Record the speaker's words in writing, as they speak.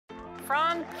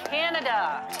from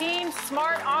Canada, Team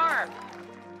smartARM.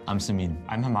 I'm Samin.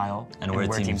 I'm Hamayel. And we're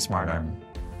Team smartARM.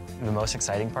 The most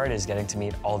exciting part is getting to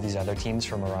meet all these other teams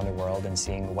from around the world and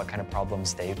seeing what kind of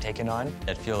problems they've taken on.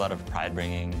 I feel a lot of pride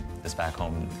bringing this back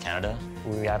home in Canada.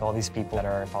 We have all these people that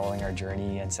are following our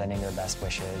journey and sending their best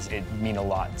wishes. It means a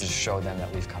lot to show them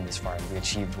that we've come this far and we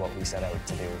achieved what we set out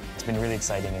to do. It's been really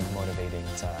exciting and motivating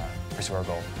to pursue our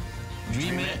goal.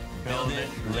 Dream it, build it,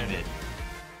 live it.